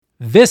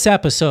This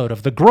episode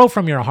of the Grow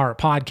From Your Heart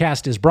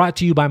podcast is brought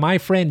to you by my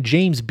friend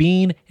James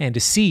Bean and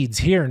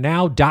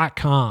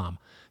SeedsHereNow.com.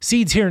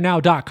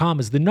 SeedsHereNow.com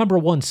is the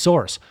 #1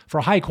 source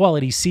for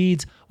high-quality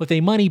seeds with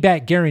a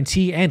money-back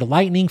guarantee and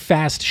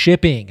lightning-fast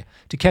shipping.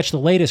 To catch the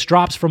latest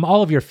drops from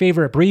all of your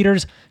favorite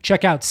breeders,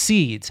 check out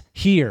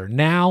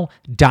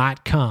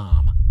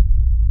SeedsHereNow.com.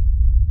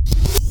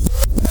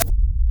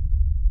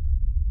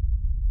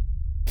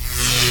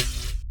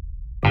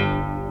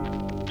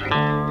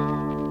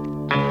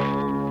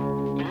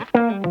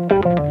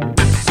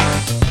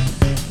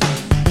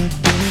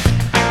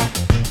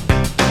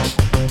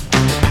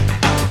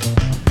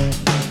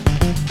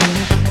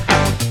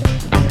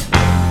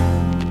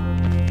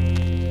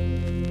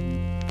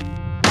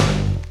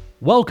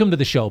 Welcome to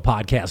the show,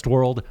 podcast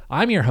world.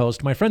 I'm your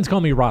host. My friends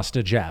call me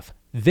Rasta Jeff.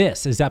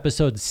 This is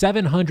episode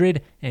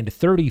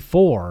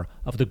 734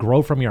 of the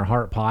Grow From Your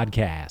Heart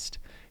podcast.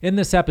 In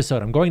this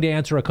episode, I'm going to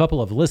answer a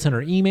couple of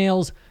listener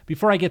emails.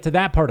 Before I get to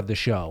that part of the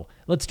show,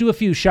 let's do a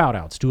few shout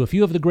outs to a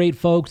few of the great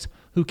folks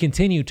who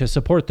continue to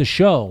support the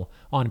show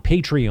on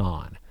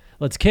Patreon.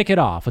 Let's kick it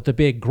off with the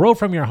big Grow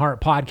From Your Heart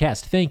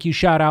podcast thank you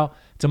shout out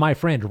to my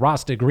friend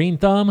Rasta Green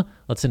Thumb.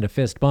 Let's send a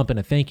fist bump and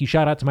a thank you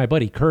shout out to my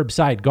buddy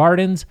Curbside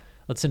Gardens.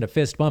 Let's send a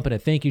fist bump and a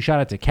thank you shout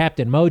out to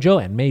Captain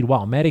Mojo and Made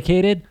While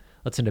Medicated.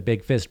 Let's send a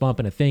big fist bump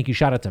and a thank you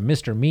shout out to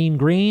Mr. Mean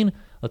Green.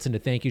 Let's send a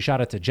thank you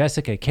shout out to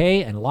Jessica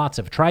K and lots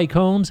of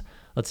trichomes.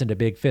 Let's send a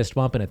big fist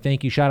bump and a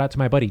thank you shout out to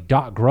my buddy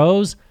Doc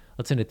Grows.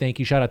 Let's send a thank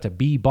you shout out to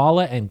B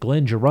Balla and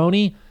Glenn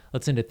Geroni.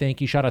 Let's send a thank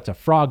you shout out to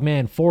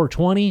Frogman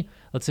 420.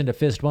 Let's send a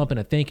fist bump and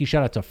a thank you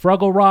shout out to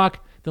Fruggle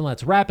Rock. Then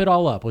let's wrap it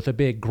all up with a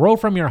big Grow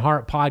From Your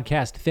Heart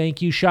podcast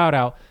thank you shout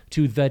out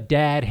to the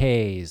Dad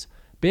Hayes.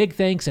 Big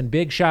thanks and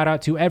big shout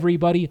out to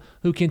everybody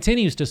who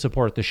continues to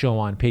support the show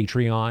on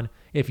Patreon.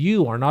 If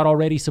you are not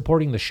already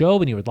supporting the show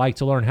and you would like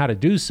to learn how to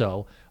do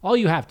so, all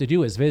you have to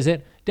do is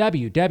visit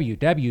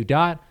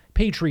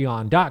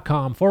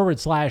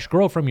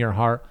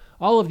www.patreon.com/growfromyourheart.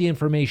 All of the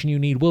information you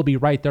need will be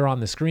right there on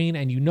the screen,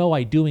 and you know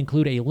I do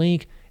include a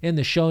link in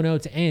the show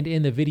notes and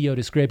in the video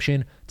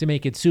description to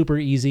make it super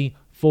easy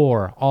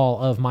for all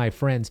of my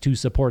friends to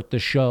support the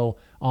show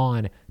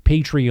on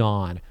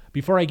Patreon.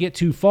 Before I get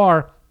too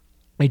far,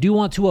 I do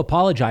want to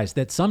apologize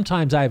that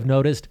sometimes I've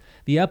noticed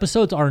the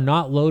episodes are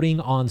not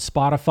loading on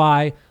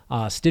Spotify,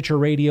 Stitcher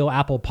Radio,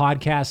 Apple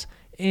Podcasts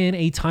in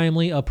a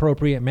timely,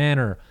 appropriate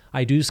manner.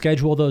 I do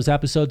schedule those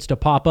episodes to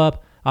pop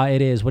up.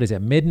 It is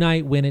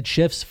midnight when it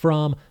shifts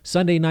from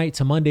Sunday night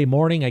to Monday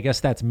morning. I guess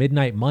that's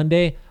midnight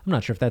Monday. I'm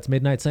not sure if that's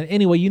midnight Sunday.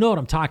 Anyway, you know what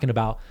I'm talking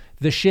about.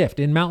 The shift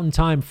in Mountain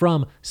Time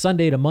from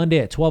Sunday to Monday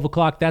at 12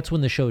 o'clock, that's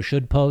when the show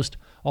should post.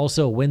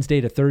 Also,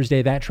 Wednesday to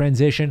Thursday, that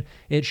transition,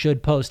 it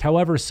should post.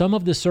 However, some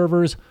of the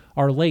servers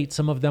are late.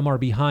 Some of them are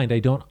behind. I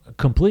don't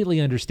completely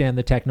understand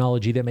the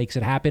technology that makes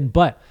it happen,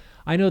 but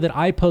I know that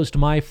I post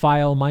my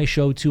file, my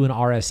show to an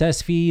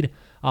RSS feed.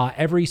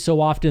 Every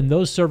so often,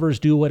 those servers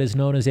do what is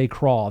known as a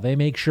crawl. They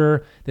make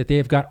sure that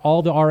they've got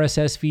all the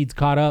RSS feeds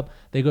caught up.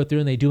 They go through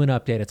and they do an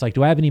update. It's like,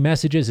 do I have any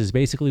messages? Is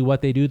basically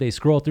what they do. They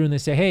scroll through and they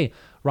say, hey,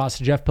 Ross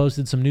and Jeff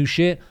posted some new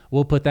shit.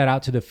 We'll put that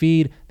out to the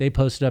feed. They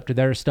post it up to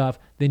their stuff.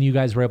 Then you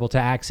guys were able to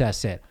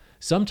access it.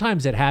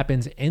 Sometimes it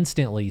happens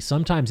instantly.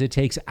 Sometimes it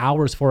takes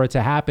hours for it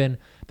to happen.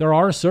 There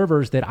are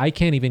servers that I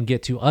can't even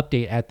get to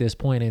update at this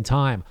point in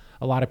time.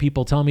 A lot of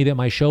people tell me that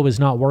my show is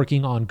not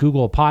working on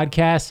Google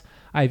Podcasts.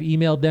 I've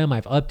emailed them.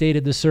 I've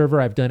updated the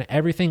server. I've done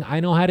everything I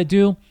know how to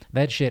do.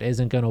 That shit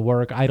isn't going to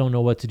work. I don't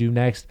know what to do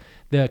next.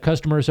 The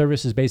customer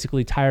service is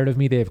basically tired of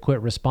me. They have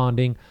quit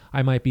responding.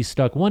 I might be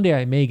stuck. One day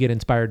I may get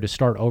inspired to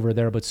start over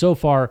there, but so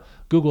far,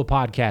 Google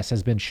Podcasts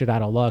has been shit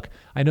out of luck.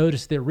 I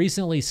noticed that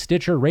recently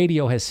Stitcher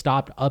Radio has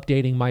stopped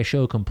updating my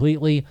show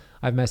completely.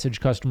 I've messaged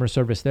customer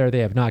service there. They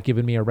have not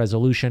given me a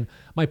resolution.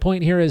 My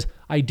point here is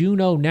I do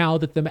know now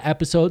that the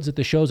episodes that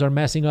the shows are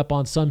messing up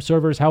on some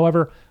servers.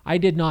 However, I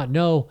did not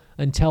know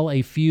until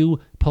a few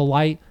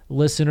polite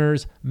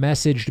listeners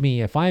messaged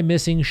me. If I'm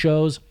missing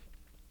shows,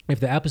 if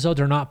the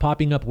episodes are not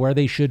popping up where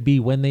they should be,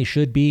 when they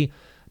should be,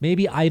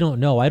 maybe, I don't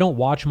know. I don't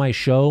watch my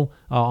show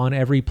on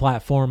every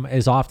platform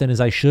as often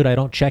as I should. I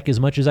don't check as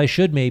much as I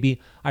should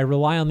maybe. I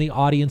rely on the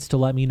audience to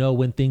let me know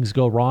when things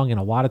go wrong, and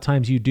a lot of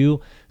times you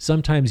do.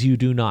 Sometimes you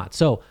do not.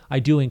 So I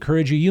do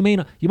encourage you. You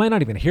might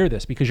not even hear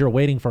this because you're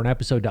waiting for an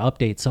episode to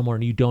update somewhere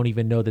and you don't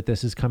even know that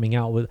this is coming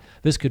out.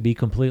 This could be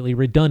completely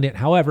redundant.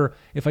 However,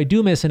 if I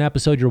do miss an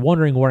episode, you're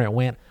wondering where it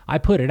went. I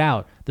put it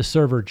out. The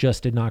server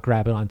just did not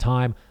grab it on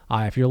time.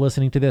 If you're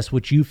listening to this,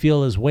 which you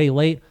feel is way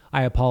late,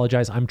 I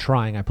apologize. I'm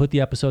trying. I put the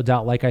episodes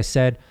out, like I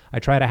said. I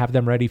try to have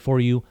them ready for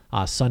you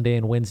Sunday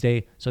and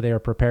Wednesday so they are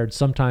prepared.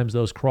 Sometimes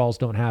those crawls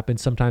don't happen.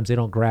 Sometimes they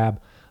don't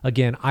grab.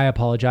 Again, I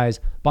apologize.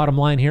 Bottom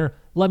line here,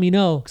 let me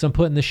know because I'm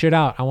putting this shit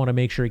out. I want to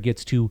make sure it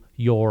gets to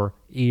your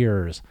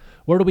ears.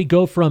 Where do we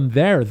go from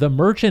there? The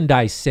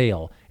merchandise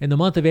sale. In the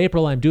month of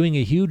April, I'm doing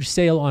a huge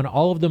sale on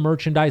all of the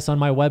merchandise on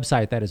my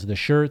website. That is the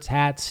shirts,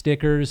 hats,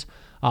 stickers,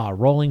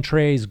 rolling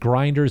trays,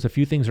 grinders. A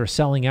few things are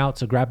selling out,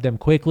 so grab them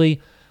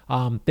quickly.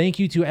 Thank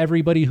you to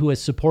everybody who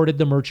has supported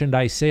the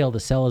merchandise sale.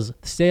 The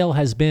sale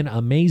has been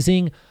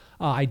amazing.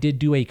 I did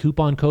do a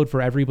coupon code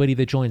for everybody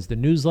that joins the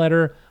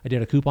newsletter. I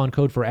did a coupon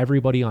code for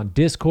everybody on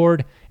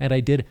Discord, and I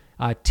did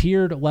a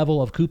tiered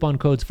level of coupon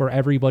codes for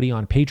everybody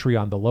on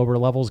Patreon. The lower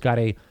levels got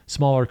a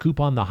smaller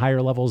coupon. The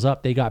higher levels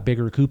up, they got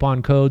bigger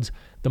coupon codes.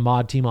 The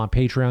mod team on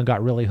Patreon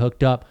got really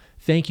hooked up.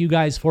 Thank you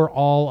guys for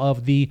all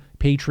of the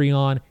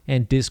Patreon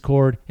and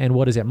Discord and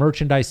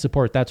merchandise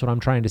support. That's what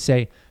I'm trying to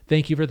say.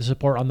 Thank you for the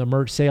support on the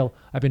merch sale.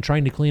 I've been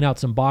trying to clean out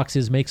some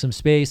boxes, make some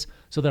space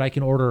so that I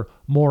can order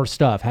more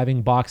stuff.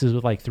 Having boxes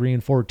with like 3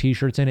 and 4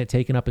 t-shirts in it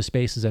taking up a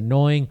space is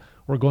annoying.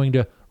 We're going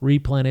to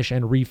replenish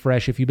and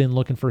refresh. If you've been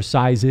looking for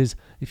sizes,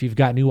 if you've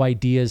got new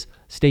ideas,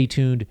 stay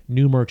tuned.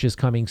 New merch is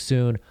coming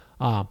soon.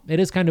 It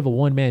is kind of a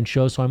one-man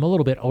show, so I'm a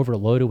little bit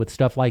overloaded with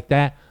stuff like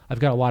that. I've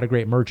got a lot of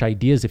great merch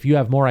ideas. If you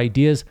have more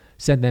ideas,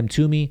 send them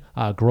to me.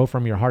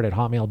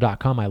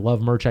 growfromyourheart@hotmail.com. I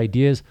love merch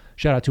ideas.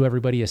 Shout out to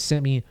everybody who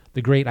sent me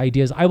the great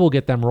ideas. I will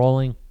get them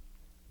rolling.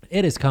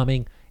 It is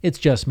coming. It's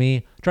just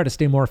me. Try to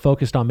stay more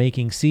focused on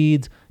making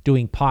seeds,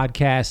 doing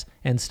podcasts,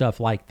 and stuff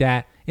like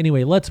that.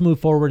 Anyway, let's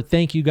move forward.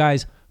 Thank you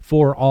guys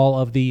for all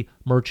of the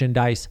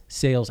merchandise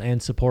sales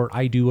and support.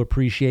 I do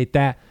appreciate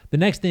that. The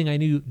next thing I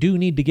do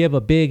need to give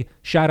a big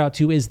shout out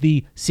to is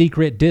the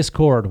secret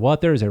Discord.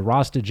 What? There is a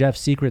Rasta Jeff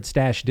secret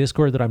stash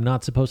Discord that I'm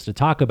not supposed to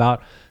talk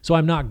about, so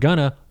I'm not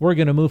gonna. We're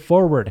gonna move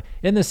forward.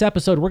 In this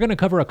episode, we're gonna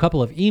cover a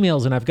couple of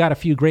emails, and I've got a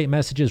few great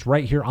messages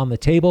right here on the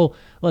table.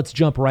 Let's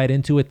jump right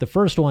into it. The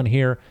first one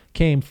here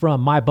came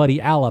from my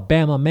buddy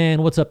Alabama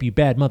Man. What's up, you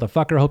bad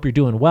motherfucker? Hope you're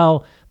doing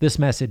well. This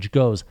message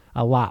goes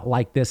a lot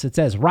like this. It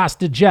says,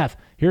 Rasta Jeff,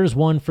 here's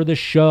one for the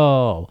show.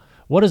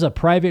 What is a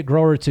private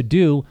grower to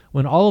do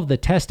when all of the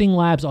testing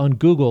labs on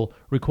Google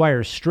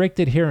require strict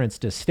adherence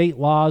to state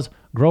laws,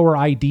 grower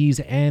IDs,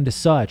 and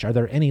such? Are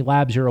there any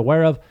labs you're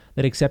aware of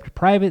that accept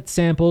private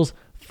samples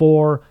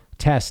for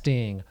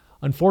testing?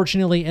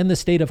 Unfortunately, in the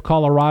state of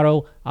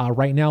Colorado,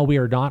 right now we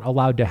are not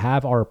allowed to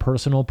have our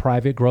personal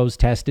private grows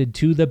tested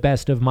to the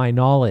best of my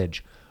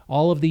knowledge.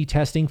 All of the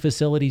testing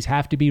facilities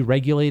have to be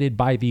regulated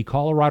by the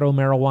Colorado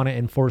Marijuana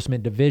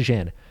Enforcement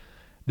Division.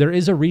 There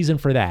is a reason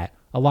for that.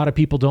 A lot of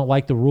people don't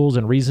like the rules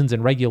and reasons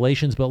and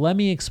regulations, but let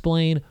me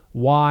explain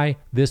why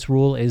this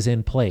rule is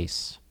in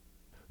place.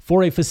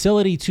 For a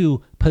facility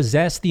to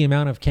possess the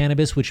amount of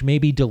cannabis which may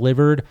be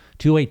delivered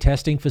to a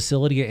testing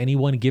facility at any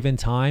one given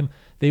time,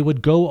 they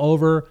would go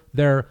over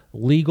their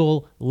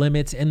legal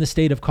limits in the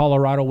state of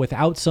Colorado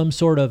without some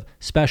sort of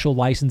special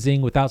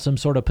licensing, without some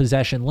sort of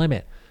possession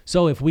limit.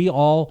 So if we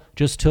all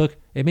just took,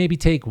 it maybe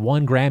take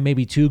 1 gram,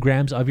 maybe 2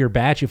 grams of your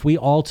batch. If we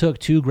all took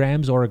 2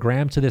 grams or a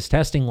gram to this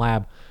testing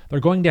lab, they're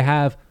going to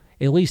have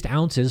at least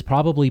ounces,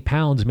 probably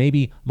pounds,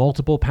 maybe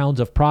multiple pounds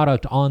of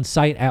product on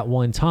site at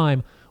one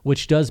time,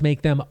 which does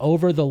make them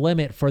over the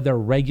limit for their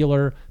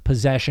regular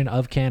possession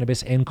of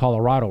cannabis in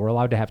Colorado. We're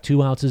allowed to have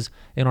 2 ounces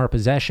in our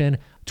possession.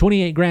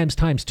 28 grams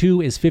times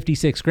 2 is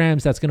 56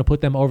 grams. That's going to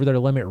put them over their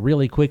limit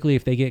really quickly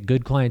if they get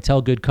good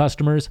clientele, good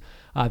customers.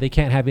 They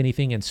can't have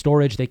anything in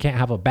storage. They can't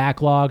have a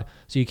backlog,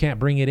 so you can't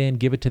bring it in,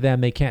 give it to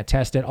them. They can't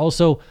test it.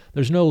 Also,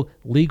 there's no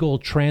legal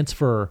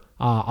transfer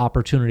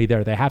opportunity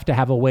there. They have to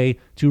have a way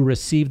to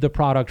receive the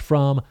product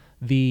from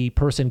the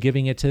person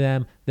giving it to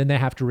them. Then they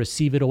have to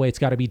receive it away. It's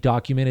got to be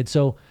documented.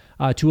 So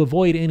to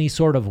avoid any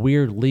sort of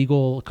weird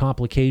legal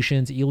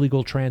complications,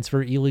 illegal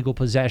transfer, illegal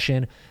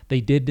possession,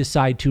 they did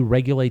decide to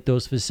regulate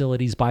those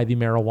facilities by the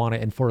Marijuana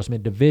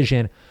Enforcement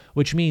Division,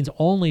 which means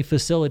only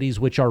facilities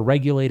which are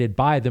regulated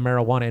by the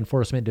Marijuana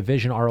Enforcement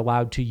Division are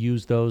allowed to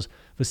use those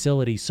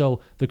facilities. So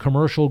the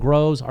commercial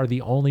grows are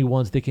the only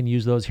ones that can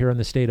use those here in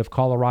the state of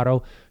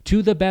Colorado.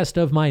 To the best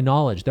of my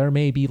knowledge, there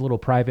may be little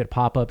private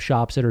pop-up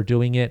shops that are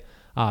doing it.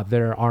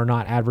 There are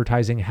not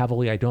advertising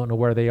heavily. I don't know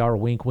where they are,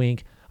 wink,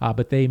 wink,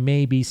 but they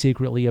may be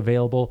secretly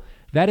available.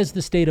 That is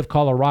the state of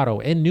Colorado.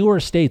 In newer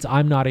states,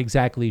 I'm not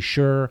exactly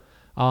sure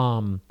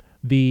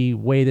the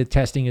way that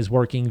testing is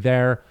working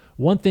there.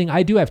 One thing,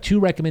 I do have 2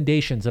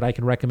 recommendations that I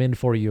can recommend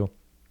for you.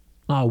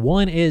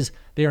 One is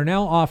they are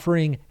now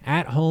offering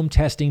at-home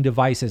testing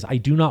devices. I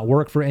do not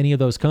work for any of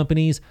those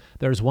companies.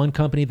 There's one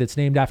company that's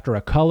named after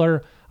a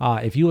color.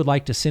 If you would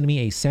like to send me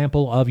a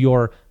sample of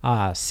your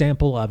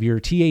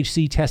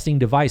THC testing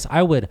device,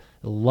 I would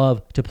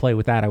love to play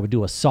with that. I would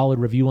do a solid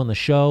review on the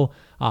show.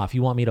 If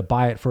you want me to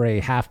buy it for a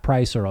half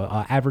price or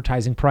a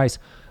advertising price,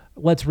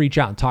 let's reach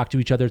out and talk to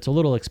each other. It's a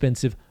little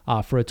expensive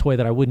for a toy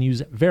that I wouldn't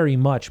use very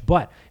much,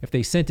 but if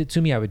they sent it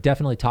to me, I would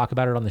definitely talk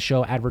about it on the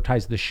show,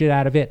 advertise the shit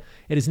out of it.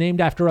 It is named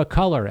after a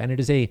color, and it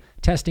is a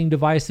testing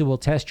device that will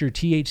test your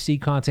THC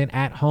content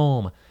at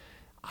home.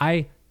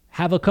 I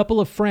have a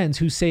couple of friends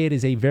who say it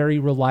is a very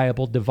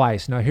reliable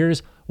device. Now,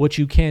 here's what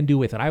you can do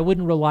with it. I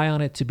wouldn't rely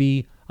on it to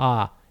be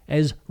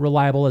as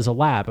reliable as a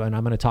lab, and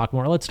I'm going to talk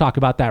more. Let's talk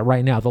about that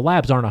right now. The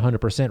labs aren't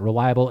 100%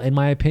 reliable, in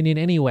my opinion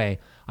anyway.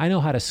 I know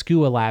how to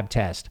skew a lab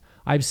test.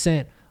 I've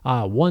sent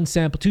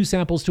 2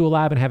 samples to a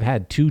lab and have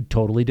had 2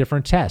 totally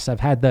different tests. I've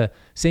had the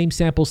same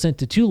sample sent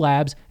to 2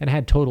 labs and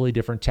had totally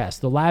different tests.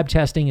 The lab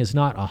testing is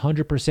not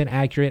 100%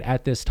 accurate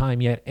at this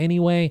time yet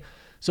anyway,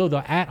 So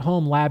the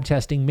at-home lab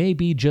testing may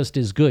be just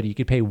as good. You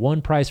could pay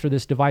one price for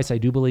this device. I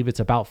do believe it's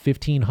about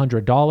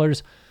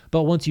 $1,500.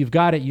 But once you've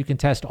got it, you can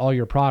test all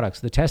your products.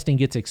 The testing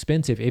gets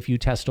expensive if you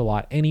test a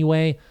lot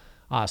anyway.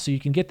 So you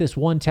can get this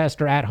one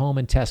tester at home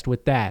and test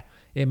with that.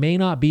 It may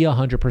not be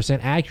 100%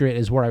 accurate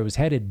is where I was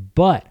headed,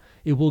 but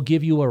it will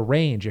give you a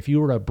range. If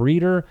you were a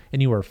breeder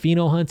and you were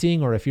pheno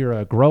hunting, or if you're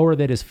a grower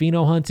that is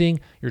pheno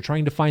hunting, you're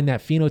trying to find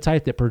that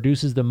phenotype that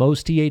produces the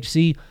most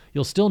THC,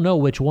 you'll still know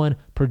which one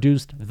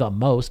produced the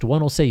most.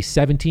 One will say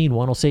 17,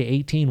 one will say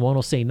 18, one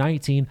will say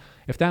 19.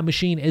 If that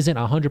machine isn't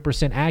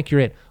 100%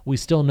 accurate, we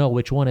still know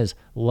which one is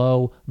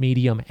low,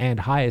 medium,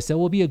 and highest. That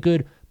will be a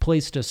good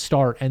place to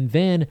start, and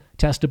then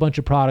test a bunch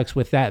of products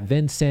with that,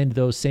 then send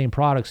those same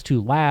products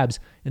to labs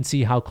and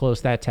see how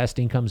close that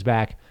testing comes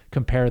back,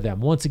 compare them.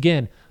 Once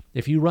again,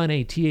 if you run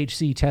a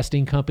THC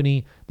testing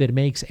company that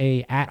makes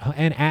an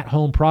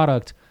at-home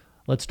product,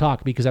 let's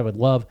talk, because I would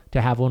love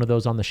to have one of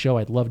those on the show.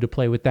 I'd love to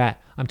play with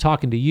that. I'm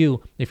talking to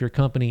you if your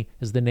company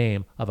is the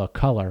name of a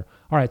color.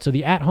 All right, so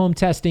the at-home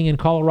testing in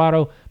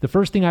Colorado, the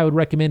first thing I would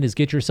recommend is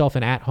get yourself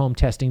an at-home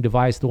testing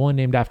device. The one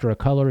named after a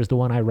color is the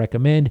one I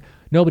recommend.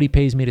 Nobody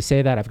pays me to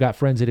say that. I've got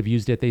friends that have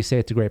used it. They say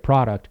it's a great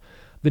product.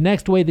 The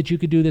next way that you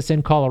could do this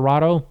in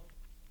Colorado,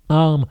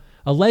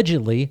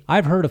 allegedly,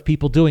 I've heard of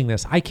people doing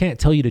this. I can't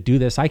tell you to do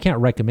this. I can't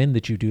recommend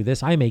that you do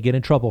this. I may get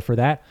in trouble for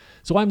that.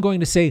 So I'm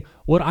going to say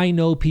what I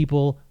know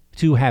people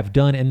to have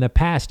done in the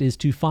past is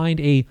to find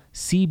a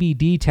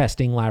CBD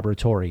testing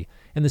laboratory.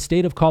 In the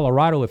state of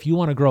Colorado, if you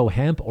want to grow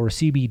hemp or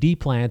CBD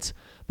plants,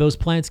 those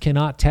plants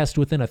cannot test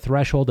within a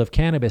threshold of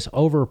cannabis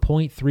over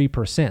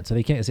 0.3%. So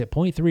they can't, is it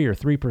 0.3 or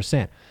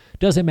 3%?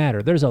 Doesn't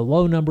matter. There's a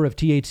low number of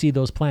THC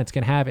those plants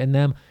can have in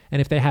them. And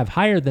if they have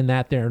higher than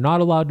that, they're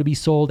not allowed to be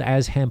sold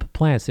as hemp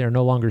plants. They're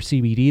no longer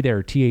CBD.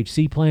 They're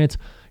THC plants.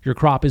 Your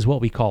crop is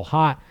what we call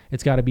hot.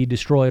 It's got to be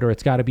destroyed, or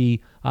it's got to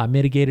be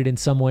mitigated in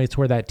some way to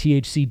where that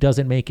THC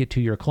doesn't make it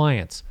to your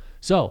clients.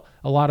 So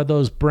a lot of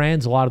those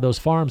brands, a lot of those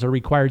farms are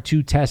required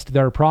to test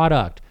their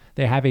product.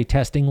 They have a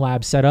testing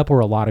lab set up where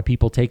a lot of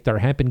people take their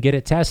hemp and get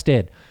it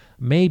tested.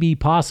 Maybe,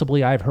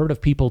 possibly, I've heard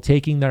of people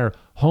taking their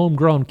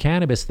homegrown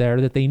cannabis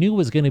there that they knew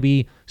was going to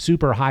be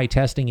super high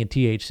testing in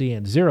THC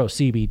and 0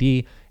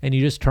 CBD, and you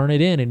just turn it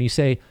in and you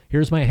say,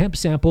 here's my hemp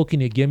sample,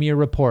 can you give me a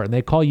report? And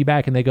they call you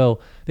back and they go,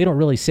 they don't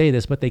really say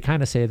this, but they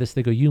kind of say this.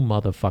 They go, you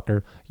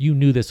motherfucker, you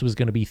knew this was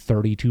going to be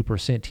 32%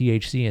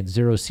 THC and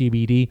 0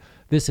 CBD.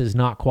 This is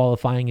not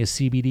qualifying as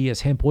CBD,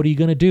 as hemp. What are you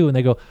going to do? And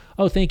they go,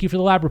 oh, thank you for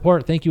the lab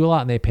report. Thank you a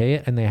lot. And they pay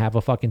it, and they have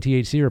a fucking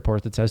THC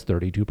report that says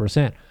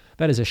 32%.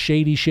 That is a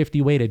shady,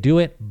 shifty way to do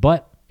it,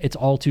 but it's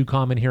all too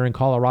common here in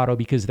Colorado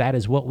because that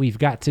is what we've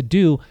got to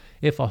do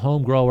if a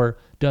home grower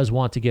does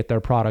want to get their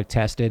product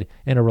tested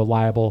in a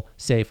reliable,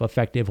 safe,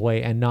 effective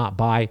way and not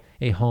buy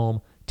a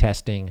home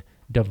testing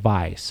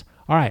device.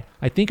 All right,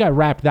 I think I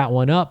wrapped that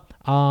one up.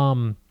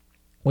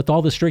 With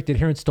all the strict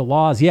adherence to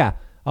laws, you're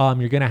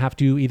going to have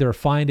to either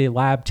find a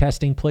lab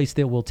testing place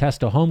that will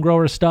test a home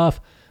grower stuff,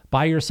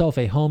 buy yourself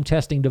a home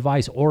testing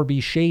device, or be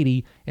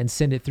shady and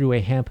send it through a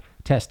hemp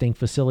testing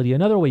facility.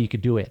 Another way you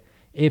could do it,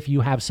 if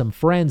you have some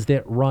friends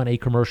that run a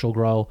commercial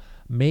grow,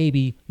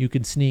 maybe you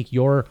can sneak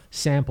your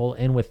sample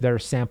in with their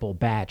sample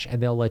batch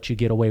and they'll let you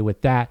get away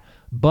with that.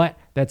 But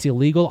that's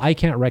illegal. I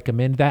can't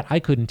recommend that. I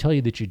couldn't tell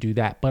you that you do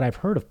that, but I've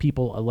heard of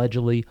people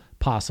allegedly,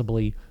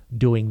 possibly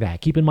doing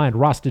that. Keep in mind,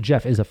 Rasta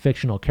Jeff is a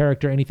fictional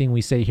character. Anything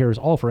we say here is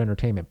all for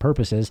entertainment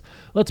purposes.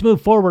 Let's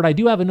move forward. I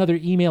do have another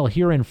email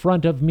here in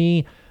front of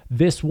me.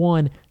 This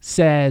one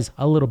says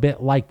a little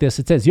bit like this.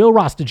 It says, yo,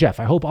 Rasta Jeff,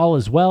 I hope all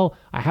is well.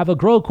 I have a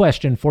grow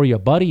question for you,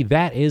 buddy.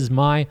 That is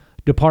my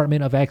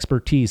department of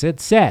expertise.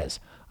 It says,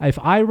 if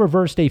I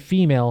reversed a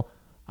female,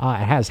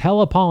 it has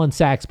hella pollen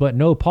sacs, but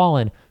no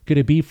pollen, could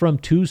it be from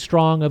too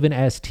strong of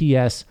an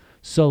STS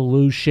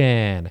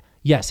solution?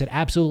 Yes, it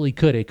absolutely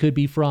could. It could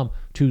be from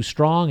too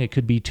strong. It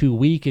could be too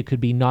weak. It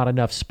could be not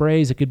enough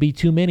sprays. It could be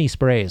too many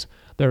sprays.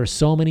 There are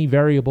so many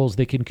variables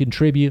that can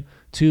contribute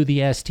to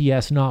the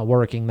STS not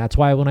working. That's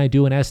why when I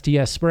do an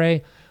STS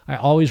spray, I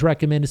always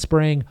recommend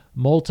spraying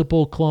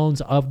multiple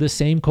clones of the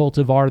same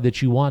cultivar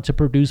that you want to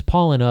produce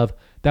pollen of.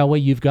 That way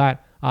you've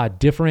got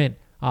different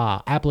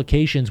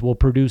applications will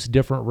produce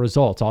different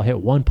results. I'll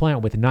hit one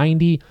plant with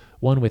 90,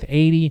 one with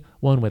 80,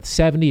 one with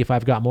 70. If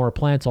I've got more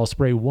plants, I'll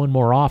spray one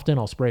more often.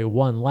 I'll spray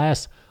one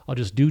less. I'll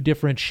just do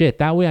different shit.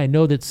 That way I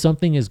know that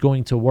something is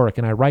going to work.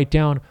 And I write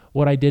down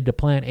what I did to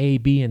plant A,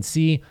 B, and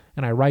C,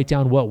 and I write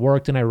down what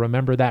worked, and I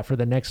remember that for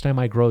the next time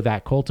I grow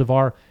that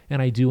cultivar,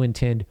 and I do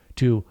intend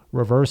to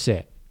reverse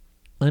it.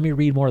 Let me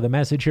read more of the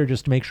message here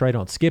just to make sure I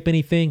don't skip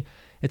anything.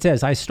 It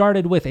says, I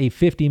started with a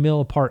 50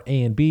 mil part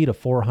A and B to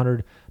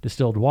 400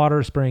 distilled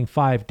water, spraying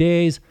 5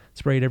 days,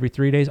 sprayed every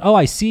 3 days. Oh,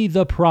 I see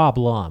the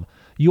problem.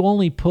 You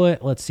only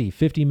put,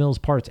 50 mils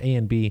parts A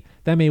and B.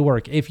 That may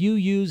work. If you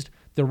used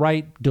the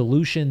right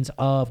dilutions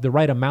of the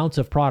right amounts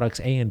of products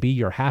A and B,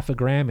 you're 0.5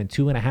 gram and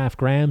 2.5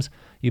 grams.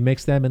 You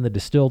mix them in the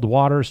distilled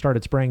water,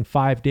 started spraying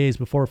 5 days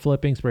before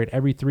flipping, sprayed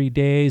every 3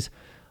 days.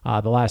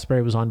 The last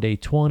spray was on day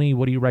 20.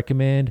 What do you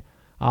recommend?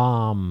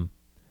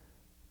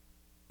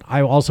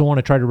 I also want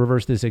to try to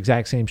reverse this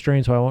exact same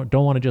strain, so I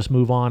don't want to just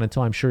move on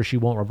until I'm sure she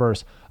won't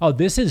reverse. Oh,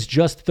 this is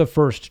just the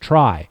first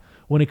try.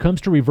 When it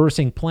comes to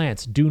reversing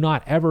plants, do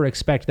not ever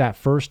expect that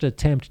first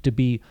attempt to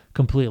be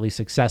completely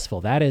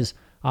successful. That is,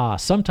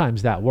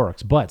 sometimes that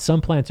works, but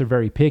some plants are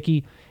very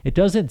picky. It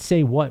doesn't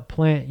say what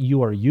plant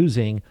you are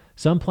using.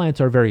 Some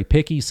plants are very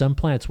picky. Some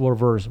plants will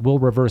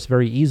reverse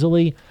very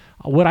easily.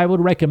 What I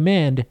would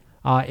recommend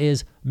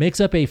is mix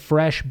up a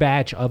fresh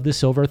batch of the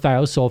silver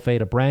thiosulfate,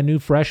 a brand new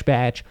fresh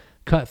batch.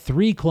 Cut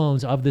 3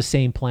 clones of the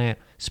same plant,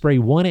 spray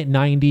one at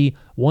 90,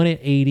 one at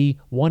 80,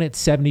 one at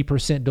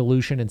 70%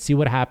 dilution, and see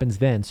what happens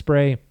then.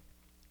 Spray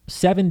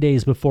 7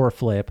 days before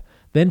flip,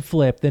 then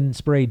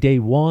spray day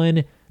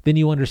 1, then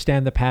you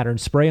understand the pattern.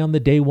 Spray on the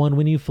day 1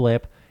 when you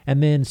flip,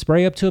 and then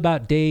spray up to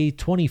about day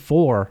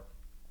 24,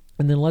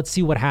 and then let's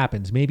see what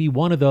happens. Maybe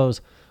one of those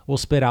will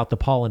spit out the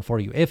pollen for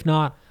you. If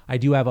not, I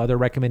do have other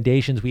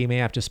recommendations. We may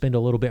have to spend a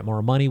little bit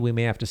more money. We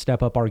may have to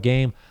step up our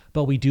game,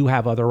 but we do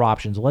have other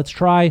options. Let's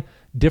try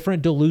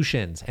different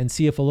dilutions and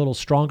see if a little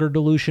stronger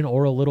dilution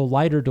or a little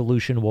lighter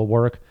dilution will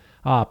work.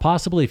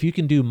 Possibly if you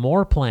can do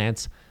more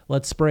plants,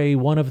 let's spray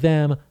one of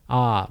them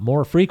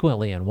more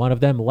frequently and one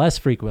of them less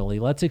frequently.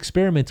 Let's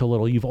experiment a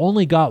little. You've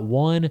only got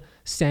one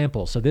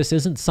sample, so this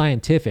isn't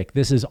scientific.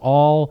 This is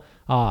all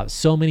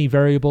so many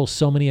variables,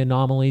 so many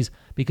anomalies,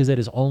 because it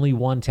is only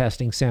one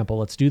testing sample.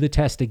 Let's do the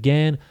test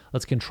again.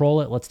 Let's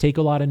control it. Let's take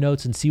a lot of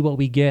notes and see what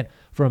we get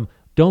from.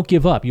 Don't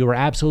give up. You are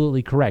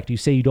absolutely correct. You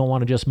say you don't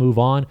want to just move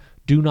on.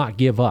 Do not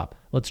give up.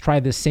 Let's try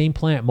this same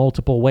plant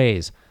multiple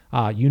ways.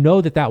 You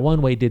know that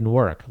one way didn't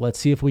work. Let's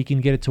see if we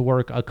can get it to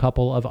work a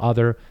couple of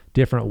other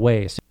different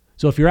ways.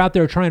 So if you're out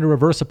there trying to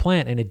reverse a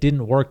plant and it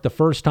didn't work the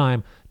first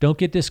time, don't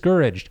get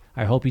discouraged.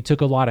 I hope you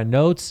took a lot of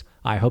notes.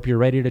 I hope you're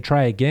ready to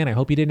try again. I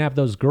hope you didn't have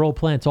those girl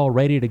plants all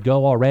ready to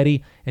go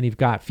already, and you've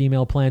got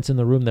female plants in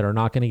the room that are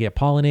not going to get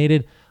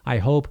pollinated. I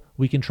hope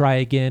we can try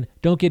again.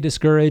 Don't get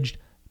discouraged.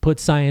 Put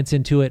science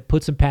into it.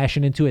 Put some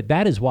passion into it.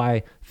 That is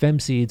why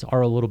fem seeds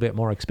are a little bit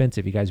more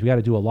expensive, you guys. We got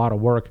to do a lot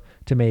of work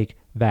to make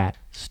that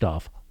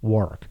stuff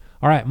work.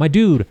 All right, my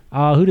dude,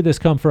 who did this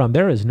come from?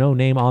 There is no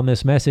name on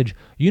this message.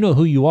 You know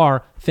who you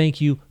are. Thank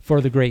you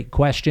for the great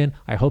question.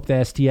 I hope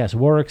the STS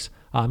works.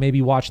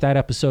 Maybe watch that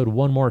episode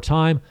one more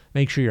time.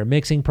 Make sure you're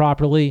mixing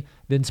properly.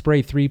 Then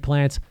spray 3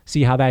 plants.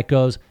 See how that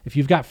goes. If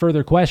you've got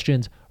further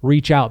questions,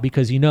 reach out,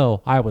 because you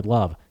know I would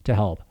love to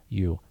help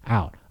you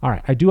out. All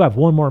right, I do have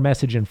one more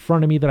message in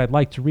front of me that I'd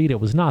like to read. It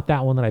was not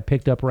that one that I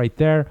picked up right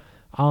there.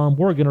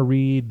 We're going to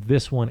read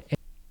this one.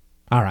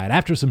 All right,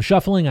 after some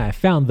shuffling, I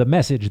found the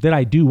message that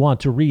I do want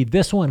to read.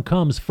 This one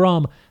comes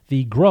from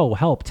the Grow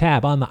Help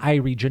tab on the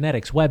Irie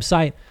Genetics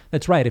website.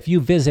 That's right, if you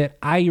visit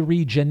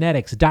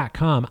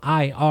iriegenetics.com,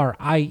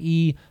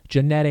 I-R-I-E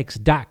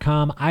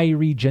genetics.com,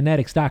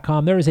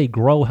 iriegenetics.com, there is a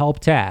Grow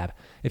Help tab.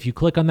 If you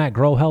click on that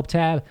Grow Help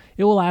tab,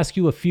 it will ask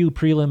you a few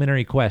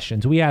preliminary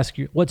questions. We ask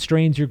you what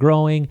strains you're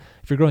growing,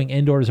 if you're growing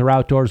indoors or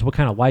outdoors, what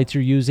kind of lights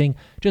you're using,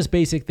 just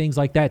basic things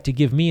like that to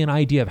give me an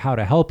idea of how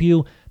to help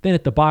you. Then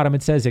at the bottom,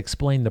 it says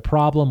explain the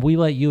problem. We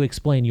let you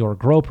explain your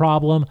grow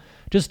problem.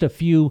 Just a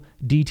few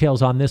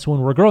details on this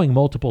one. We're growing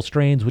multiple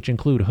strains, which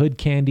include Hood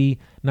Candy,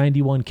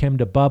 91 Chem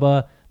to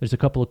Bubba. There's a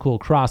couple of cool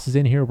crosses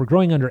in here. We're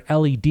growing under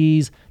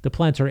LEDs. The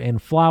plants are in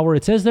flower.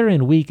 It says they're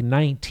in week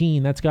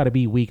 19. That's got to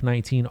be week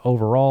 19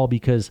 overall,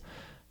 because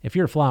if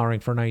you're flowering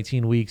for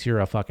 19 weeks, you're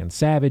a fucking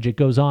savage. It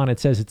goes on. It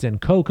says it's in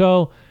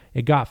cocoa.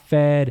 It got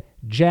fed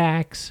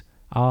Jacks.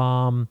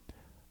 The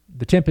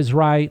temp is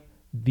right.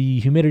 The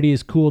humidity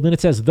is cool. Then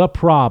it says the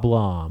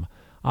problem.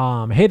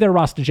 Hey there,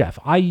 Rasta Jeff.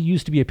 I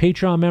used to be a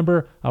Patreon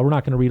member. We're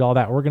not going to read all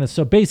that.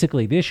 So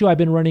basically, the issue I've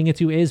been running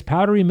into is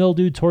powdery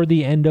mildew toward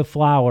the end of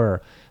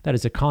flower. That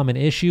is a common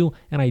issue,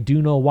 and I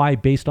do know why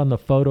based on the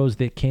photos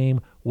that came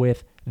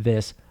with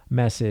this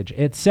message.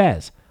 It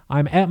says,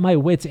 I'm at my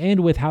wit's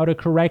end with how to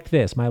correct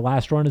this. My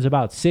last run is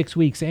about 6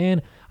 weeks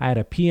in. I had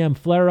a PM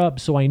flare-up,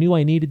 so I knew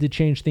I needed to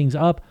change things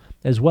up,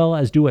 as well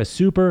as do a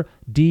super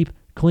deep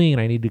clean.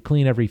 I need to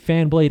clean every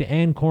fan blade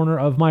and corner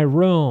of my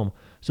room.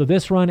 So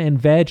this run and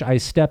veg, I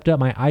stepped up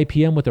my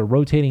IPM with a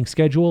rotating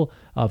schedule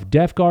of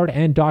DefGuard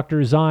and Dr.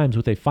 Zymes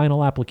with a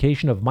final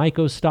application of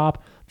MycoStop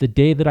the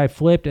day that I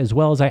flipped, as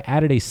well as I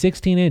added a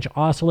 16-inch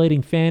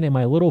oscillating fan in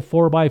my little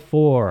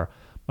 4x4.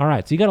 All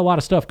right, so you got a lot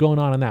of stuff going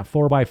on in that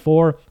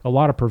 4x4, a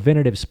lot of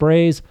preventative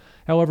sprays.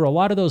 However, a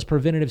lot of those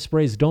preventative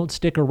sprays don't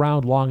stick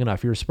around long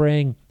enough. You're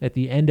spraying at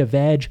the end of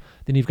veg,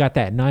 then you've got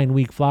that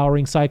 9-week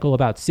flowering cycle,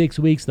 about 6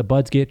 weeks, the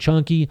buds get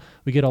chunky,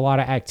 we get a lot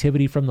of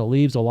activity from the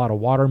leaves, a lot of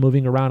water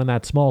moving around in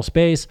that small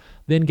space.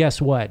 Then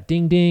guess what?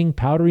 Ding, ding,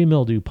 powdery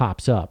mildew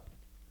pops up.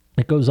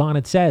 It goes on,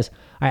 it says,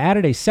 I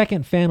added a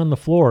second fan on the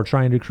floor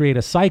trying to create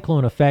a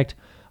cyclone effect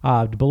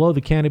below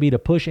the canopy to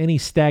push any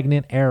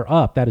stagnant air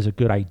up. That is a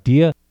good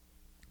idea.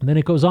 And then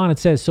it goes on, it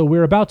says, so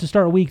we're about to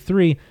start week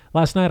 3.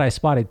 Last night I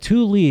spotted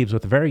 2 leaves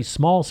with very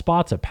small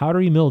spots of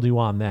powdery mildew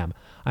on them.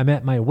 I'm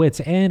at my wit's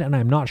end and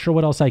I'm not sure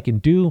what else I can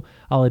do.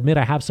 I'll admit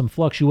I have some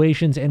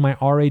fluctuations in my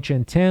RH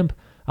and temp,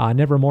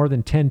 never more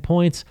than 10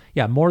 points.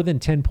 Yeah, more than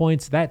 10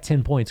 points. That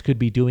 10 points could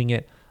be doing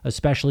it.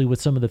 especially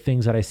with some of the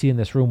things that I see in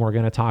this room we're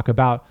going to talk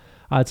about.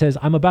 It says,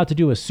 I'm about to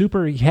do a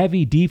super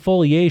heavy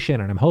defoliation,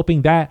 and I'm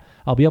hoping that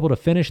I'll be able to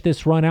finish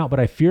this run out, but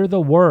I fear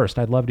the worst.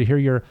 I'd love to hear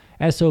your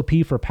SOP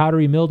for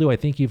powdery mildew. I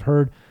think you've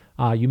heard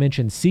you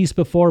mentioned cease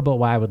before, but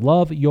I would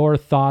love your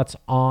thoughts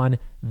on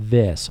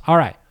this. All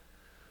right.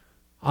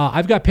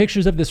 I've got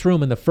pictures of this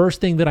room, and the first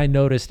thing that I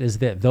noticed is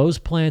that those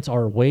plants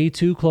are way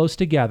too close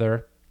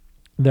together.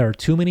 There are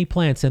too many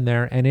plants in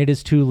there, and it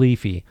is too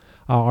leafy.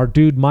 Our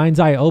dude Mind's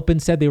Eye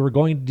Open said they were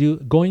going to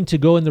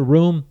go in the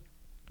room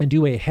and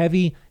do a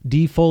heavy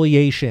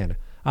defoliation.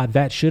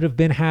 That should have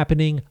been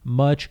happening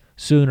much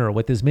sooner.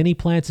 With as many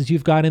plants as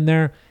you've got in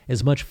there,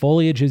 as much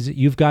foliage as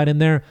you've got in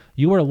there,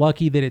 you are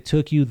lucky that it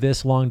took you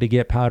this long to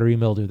get powdery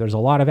mildew. There's a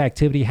lot of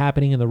activity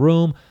happening in the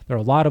room. There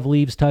are a lot of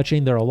leaves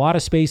touching. There are a lot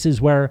of spaces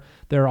where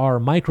there are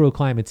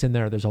microclimates in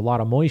there. There's a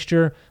lot of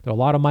moisture. There are a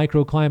lot of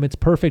microclimates,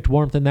 perfect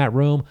warmth in that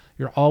room.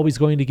 You're always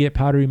going to get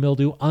powdery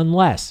mildew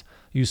unless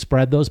you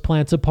spread those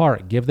plants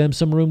apart, give them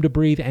some room to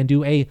breathe, and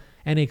do an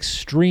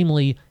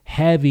extremely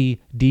heavy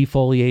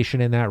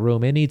defoliation in that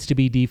room. It needs to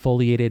be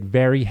defoliated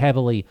very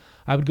heavily.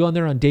 I would go in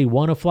there on day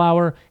 1 of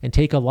flower and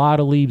take a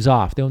lot of leaves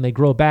off. Then when they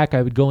grow back,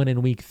 I would go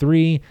in week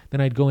 3. Then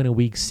I'd go in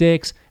week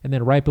 6. And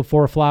then right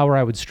before flower,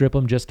 I would strip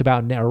them just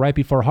about, or right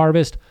before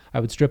harvest,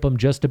 I would strip them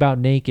just about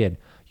naked.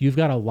 You've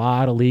got a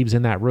lot of leaves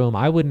in that room.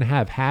 I wouldn't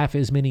have half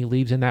as many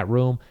leaves in that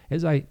room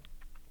as I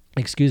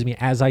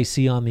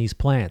see on these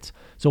plants.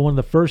 So one of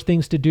the first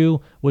things to do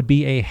would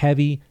be a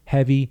heavy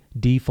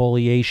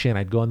defoliation.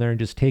 I'd go in there and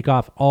just take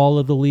off all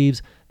of the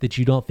leaves that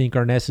you don't think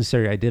are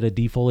necessary. I did a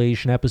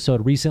defoliation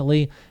episode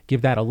recently.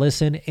 Give that a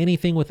listen.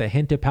 Anything with a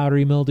hint of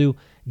powdery mildew,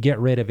 get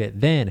rid of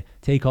it. Then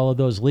take all of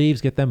those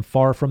leaves, get them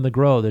far from the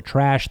grow, the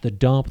trash, the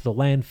dump, the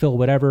landfill,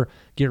 whatever,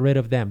 get rid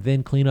of them.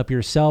 Then clean up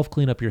yourself,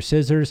 clean up your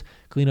scissors,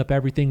 clean up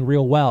everything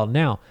real well.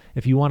 Now,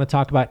 if you want to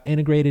talk about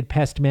integrated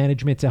pest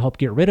management to help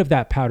get rid of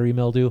that powdery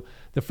mildew,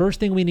 the first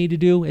thing we need to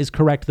do is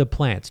correct the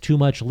plants, too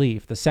much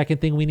leaf. The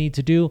second thing we need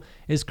to do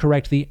is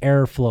correct the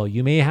airflow.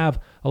 You may have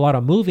a lot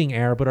of moving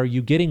air, but are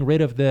you getting rid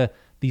of the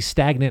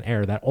stagnant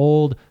air, that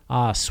old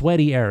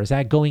sweaty air? Is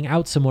that going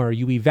out somewhere? Are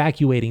you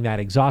evacuating that,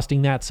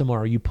 exhausting that somewhere?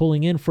 Are you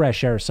pulling in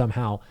fresh air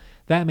somehow?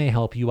 That may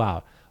help you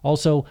out.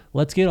 Also,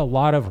 let's get a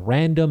lot of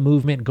random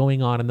movement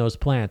going on in those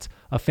plants.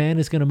 A fan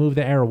is going to move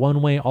the air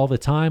one way all the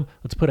time.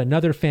 Let's put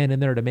another fan in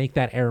there to make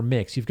that air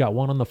mix. You've got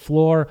one on the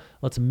floor.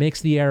 Let's mix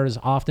the air as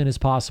often as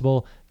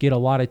possible. Get a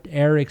lot of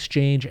air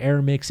exchange,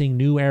 air mixing,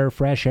 new air,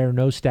 fresh air,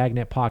 no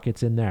stagnant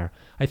pockets in there.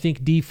 I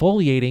think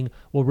defoliating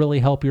will really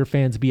help your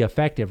fans be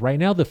effective. Right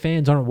now, the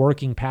fans aren't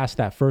working past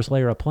that first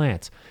layer of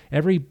plants.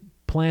 Every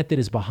plant that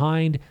is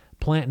behind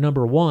plant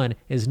number 1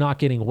 is not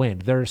getting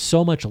wind. There's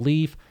so much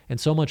leaf and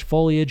so much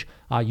foliage,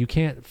 you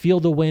can't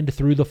feel the wind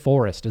through the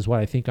forest is what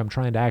I think I'm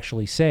trying to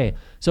actually say.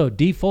 So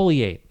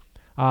defoliate,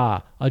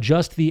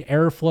 adjust the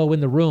airflow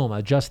in the room,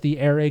 adjust the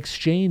air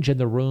exchange in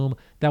the room.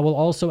 That will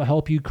also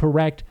help you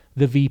correct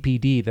the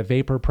VPD, the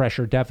vapor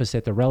pressure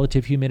deficit. The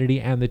relative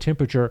humidity and the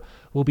temperature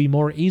will be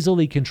more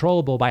easily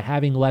controllable by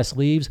having less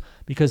leaves,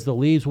 because the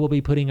leaves will be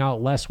putting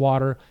out less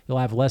water. You'll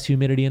have less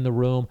humidity in the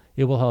room.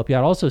 It will help you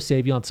out. Also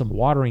save you on some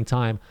watering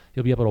time.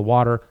 You'll be able to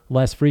water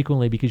less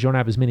frequently because you don't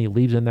have as many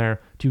leaves in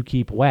there to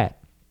keep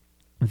wet.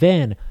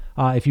 Then,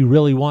 if you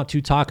really want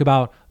to talk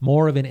about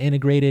more of an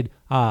integrated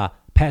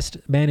pest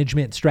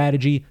management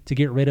strategy to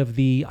get rid of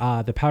the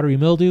powdery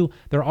mildew,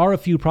 there are a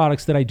few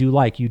products that I do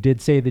like. You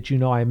did say that,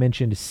 I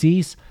mentioned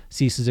Cease.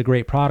 Cease is a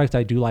great product.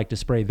 I do like to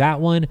spray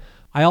that one.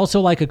 I also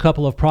like a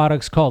couple of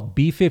products called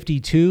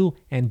B52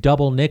 and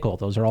Double Nickel.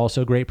 Those are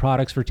also great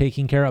products for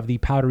taking care of the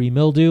powdery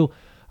mildew.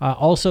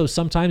 Also,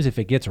 sometimes if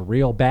it gets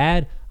real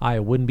bad,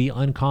 it wouldn't be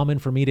uncommon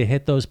for me to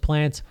hit those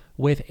plants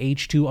with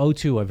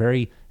H2O2, a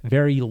very,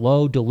 very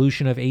low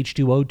dilution of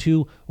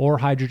H2O2 or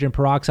hydrogen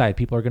peroxide.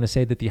 People are going to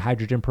say that the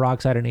hydrogen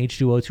peroxide and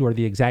H2O2 are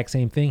the exact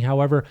same thing.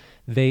 However,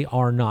 they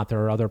are not. There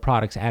are other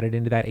products added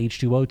into that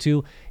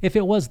H2O2. If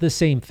it was the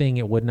same thing,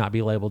 it would not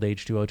be labeled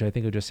H2O2. I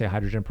think it would just say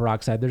hydrogen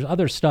peroxide. There's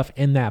other stuff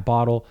in that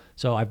bottle,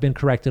 so I've been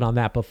corrected on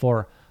that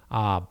before.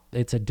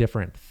 It's a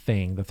different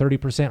thing. The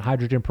 30%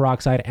 hydrogen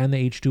peroxide and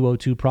the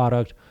H2O2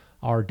 product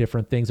are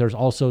different things. There's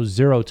also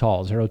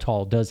Zerotol.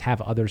 Zerotol does have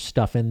other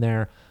stuff in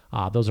there.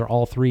 Those are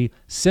all three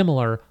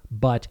similar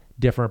but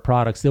different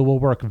products that will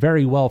work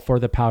very well for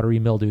the powdery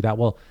mildew. That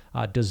will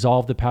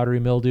dissolve the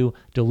powdery mildew,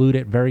 dilute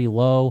it very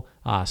low,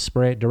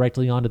 spray it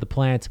directly onto the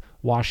plant,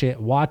 wash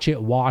it,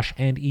 wash,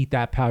 and eat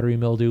that powdery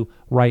mildew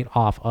right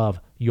off of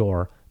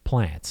your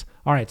plants.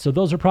 All right, so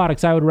those are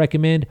products I would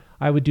recommend.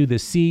 I would do the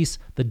Cease,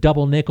 the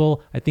Double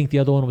Nickel. I think the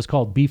other one was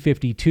called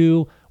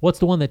B52. What's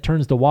the one that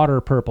turns the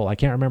water purple? I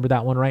can't remember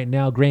that one right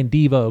now.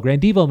 Grandivo.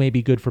 Grandivo may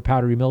be good for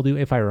powdery mildew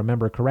if I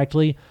remember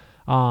correctly.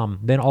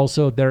 Then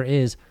also there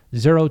is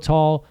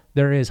Zerotol,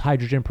 there is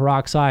hydrogen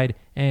peroxide,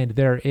 and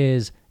there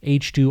is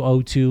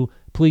H2O2.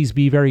 Please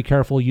be very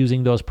careful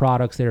using those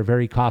products. They are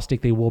very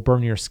caustic. They will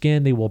burn your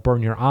skin. They will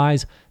burn your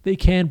eyes. They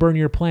can burn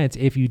your plants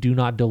if you do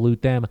not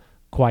dilute them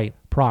quite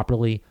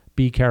properly.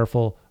 Be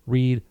careful.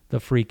 Read the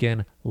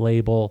freaking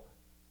label.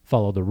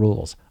 Follow the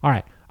rules. All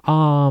right.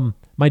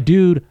 My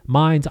dude,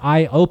 mind's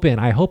eye open.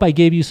 I hope I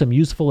gave you some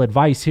useful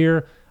advice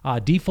here.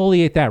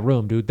 Defoliate that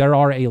room, dude. There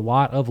are a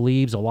lot of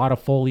leaves, a lot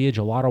of foliage,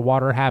 a lot of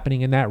water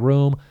happening in that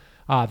room.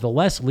 The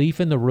less leaf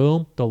in the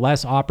room, the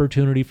less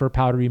opportunity for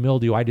powdery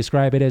mildew. I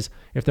describe it as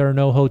if there are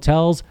no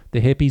hotels,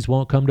 the hippies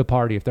won't come to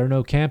party. If there are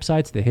no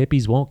campsites, the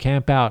hippies won't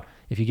camp out.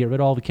 If you get rid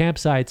of all the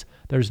campsites,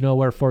 there's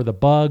nowhere for the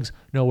bugs,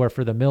 nowhere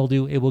for the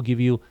mildew. It will give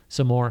you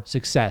some more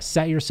success.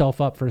 Set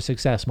yourself up for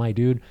success, my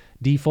dude.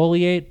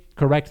 Defoliate,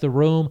 correct the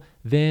room.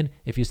 Then,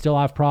 if you still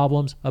have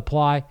problems,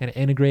 apply an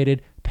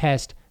integrated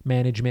pest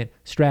management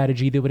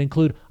strategy that would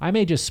include, I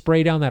may just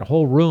spray down that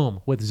whole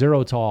room with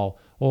Zerotol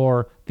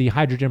or the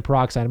hydrogen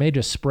peroxide. I may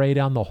just spray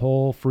down the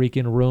whole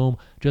freaking room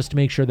just to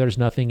make sure there's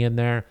nothing in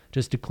there,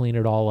 just to clean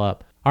it all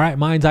up. All right,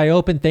 mind's eye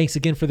open. Thanks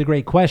again for the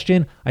great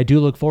question. I do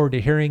look forward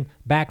to hearing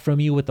back from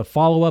you with the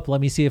follow-up.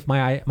 Let me see if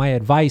my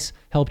advice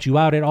helped you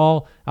out at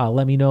all.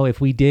 Let me know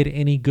if we did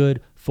any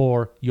good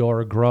for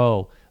your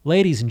grow.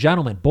 Ladies and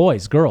gentlemen,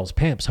 boys, girls,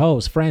 pimps,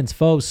 hoes, friends,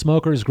 foes,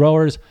 smokers,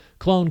 growers,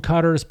 clone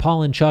cutters,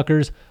 pollen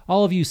chuckers,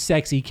 all of you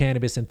sexy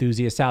cannabis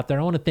enthusiasts out there,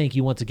 I want to thank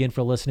you once again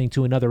for listening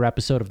to another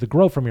episode of the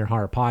Grow From Your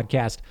Heart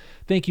podcast.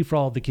 Thank you for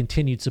all the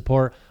continued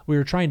support. We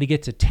are trying to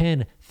get to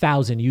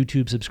 10,000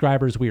 YouTube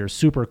subscribers. We are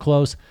super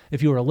close.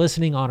 If you are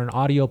listening on an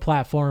audio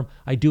platform,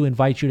 I do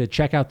invite you to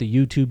check out the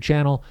YouTube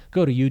channel.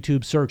 Go to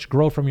YouTube, search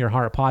Grow From Your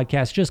Heart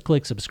podcast. Just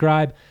click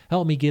subscribe.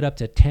 Help me get up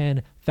to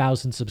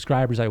 10,000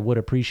 subscribers. I would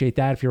appreciate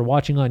that. If you're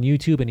watching on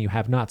YouTube and you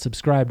have not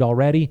subscribed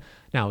already,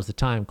 now is the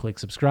time. Click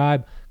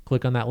subscribe.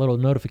 Click on that little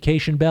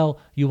notification bell.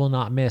 You will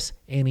not miss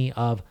any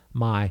of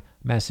my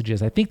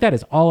messages. I think that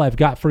is all I've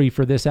got for you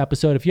for this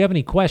episode. If you have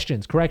any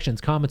questions,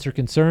 corrections, comments, or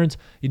concerns,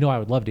 you know I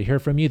would love to hear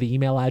from you. The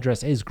email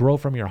address is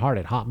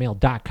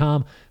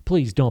growfromyourheart@hotmail.com.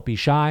 Please don't be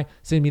shy.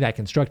 Send me that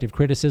constructive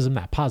criticism,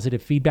 that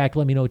positive feedback.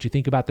 Let me know what you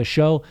think about the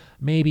show.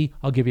 Maybe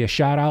I'll give you a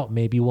shout out.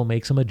 Maybe we'll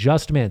make some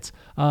adjustments.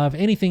 Of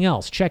anything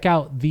else, check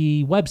out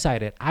the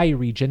website at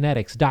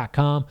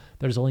iriegenetics.com.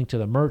 There's a link to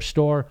the merch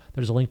store.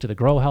 There's a link to the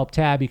Grow Help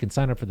tab. You can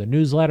sign up for the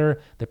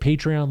newsletter. The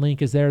Patreon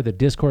link is there. The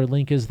Discord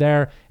link is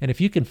there. And if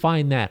you can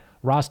find that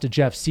Rasta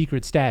Jeff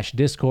Secret Stash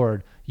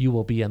Discord, you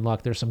will be in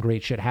luck. There's some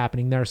great shit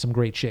happening there, some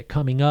great shit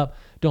coming up.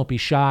 Don't be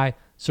shy.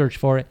 Search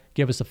for it.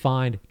 Give us a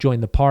find. Join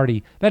the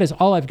party. That is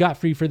all I've got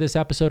for you for this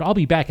episode. I'll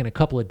be back in a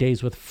couple of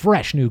days with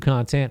fresh new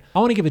content. I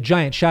want to give a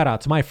giant shout out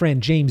to my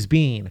friend James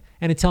Bean.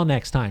 And until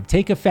next time,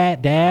 take a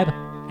fat dab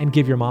and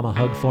give your mom a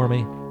hug for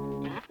me.